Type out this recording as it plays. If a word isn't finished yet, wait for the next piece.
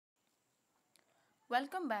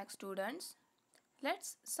Welcome back, students.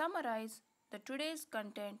 Let's summarize the today's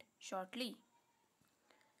content shortly.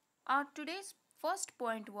 Our today's first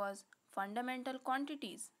point was fundamental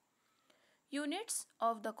quantities. Units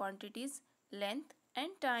of the quantities length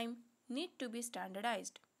and time need to be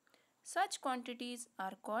standardized. Such quantities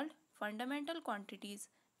are called fundamental quantities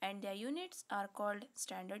and their units are called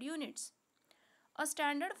standard units. A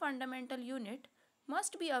standard fundamental unit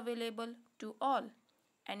must be available to all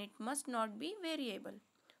and it must not be variable.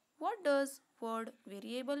 What does word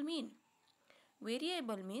variable mean?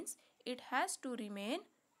 Variable means it has to remain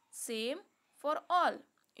same for all.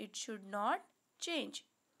 It should not change.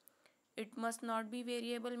 It must not be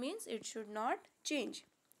variable means it should not change.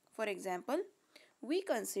 For example, we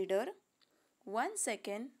consider 1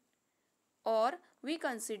 second or we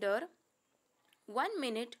consider 1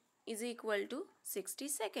 minute is equal to 60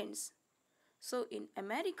 seconds. So in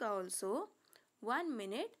America also 1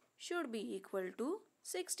 minute should be equal to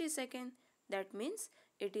 60 seconds. That means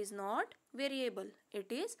it is not variable.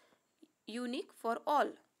 It is unique for all.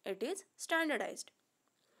 It is standardized.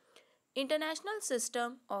 International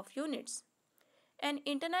system of units. An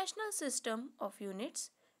international system of units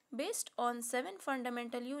based on 7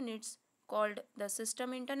 fundamental units called the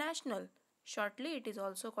System International, shortly it is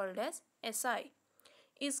also called as SI,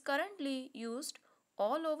 is currently used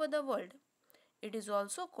all over the world. It is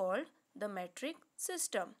also called the metric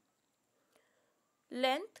system.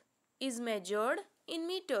 Length is measured in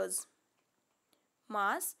meters.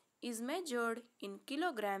 Mass is measured in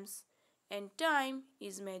kilograms and time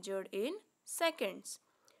is measured in seconds.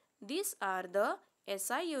 These are the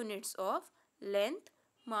SI units of length,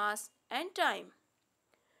 mass and time.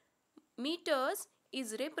 Meters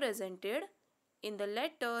is represented in the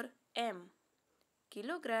letter M.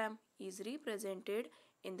 Kilogram is represented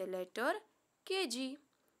in the letter kg.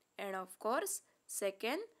 And of course,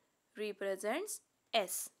 second represents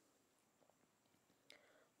S.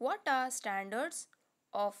 What are standards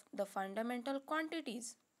of the fundamental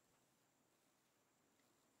quantities?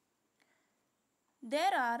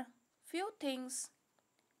 There are few things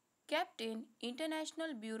kept in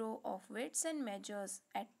International Bureau of Weights and Measures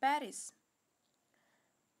at Paris.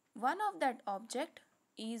 One of that object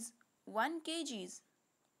is 1 kg.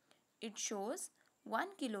 It shows 1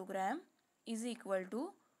 kilogram is equal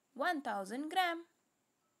to 1000 gram.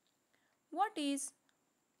 What is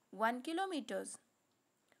 1 kilometers?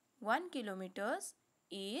 1 kilometers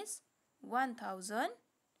is 1000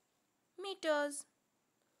 meters.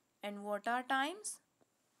 And what are times?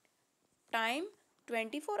 Time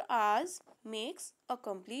 24 hours makes a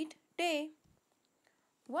complete day.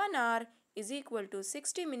 1 hour is equal to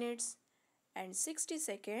 60 minutes and 60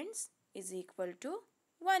 seconds is equal to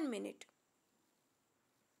 1 minute.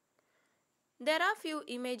 There are few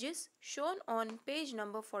images shown on page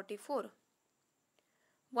number 44.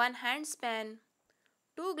 1 hand span,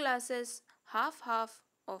 2 glasses half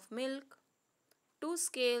of milk, 2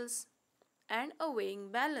 scales and a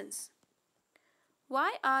weighing balance.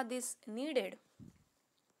 Why are these needed?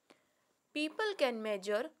 People can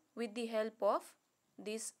measure with the help of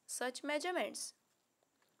these such measurements.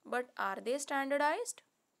 But are they standardized?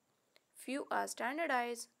 Few are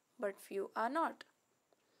standardized but few are not.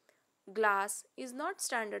 Glass is not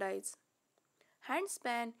standardized. Hand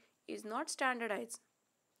span is not standardized.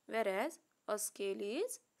 Whereas a scale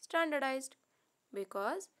is standardized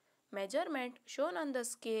because measurement shown on the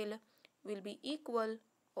scale will be equal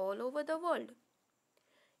all over the world.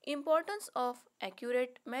 Importance of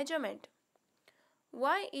accurate measurement.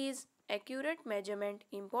 Why is accurate measurement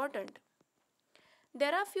important?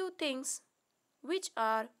 There are few things which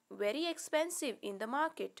are very expensive in the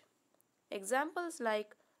market. Examples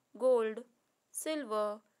like gold,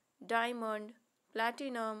 silver, diamond,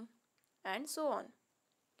 platinum and so on.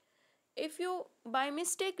 If you by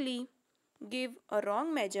mistakenly give a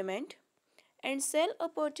wrong measurement and sell a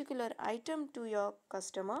particular item to your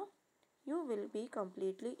customer, you will be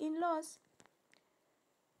completely in loss.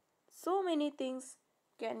 So many things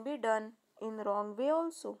can be done in wrong way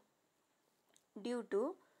also due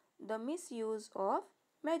to the misuse of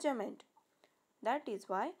measurement. That is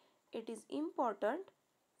why it is important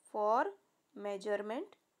for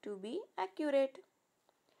measurement to be accurate.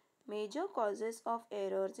 Major causes of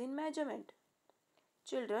errors in measurement.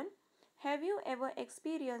 Children, have you ever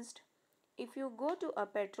experienced if you go to a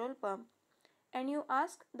petrol pump and you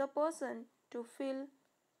ask the person to fill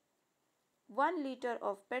 1 liter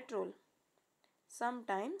of petrol?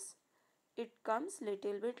 Sometimes it comes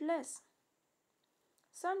little bit less.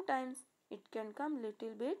 Sometimes it can come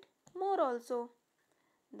little bit more also.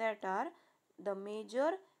 That are the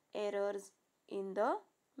major errors in the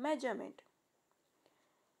measurement.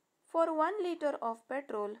 For 1 liter of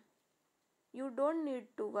petrol, you don't need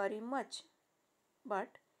to worry much. But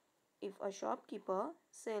if a shopkeeper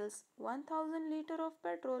sells 1000 liter of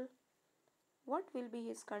petrol, what will be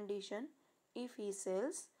his condition if he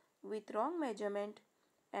sells with wrong measurement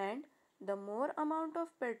and the more amount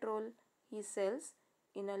of petrol he sells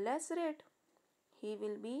in a less rate? He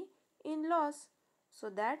will be in loss. So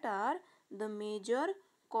that are the major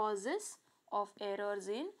causes of errors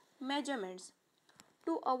in measurements.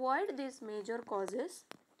 To avoid these major causes,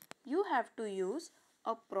 you have to use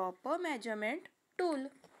a proper measurement tool.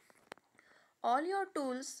 All your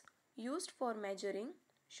tools used for measuring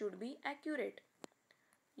should be accurate.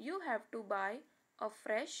 You have to buy a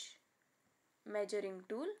fresh measuring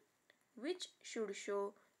tool which should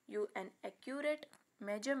show you an accurate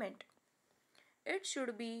measurement. It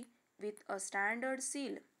should be with a standard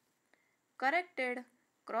seal, corrected,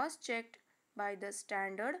 cross-checked by the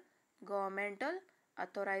standard governmental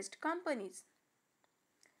authorized companies.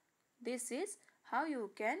 This is how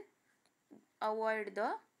you can avoid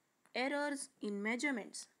the errors in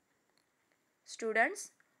measurements.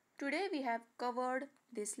 Students, today we have covered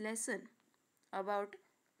this lesson about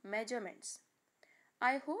measurements.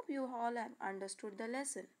 I hope you all have understood the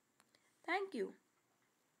lesson. Thank you.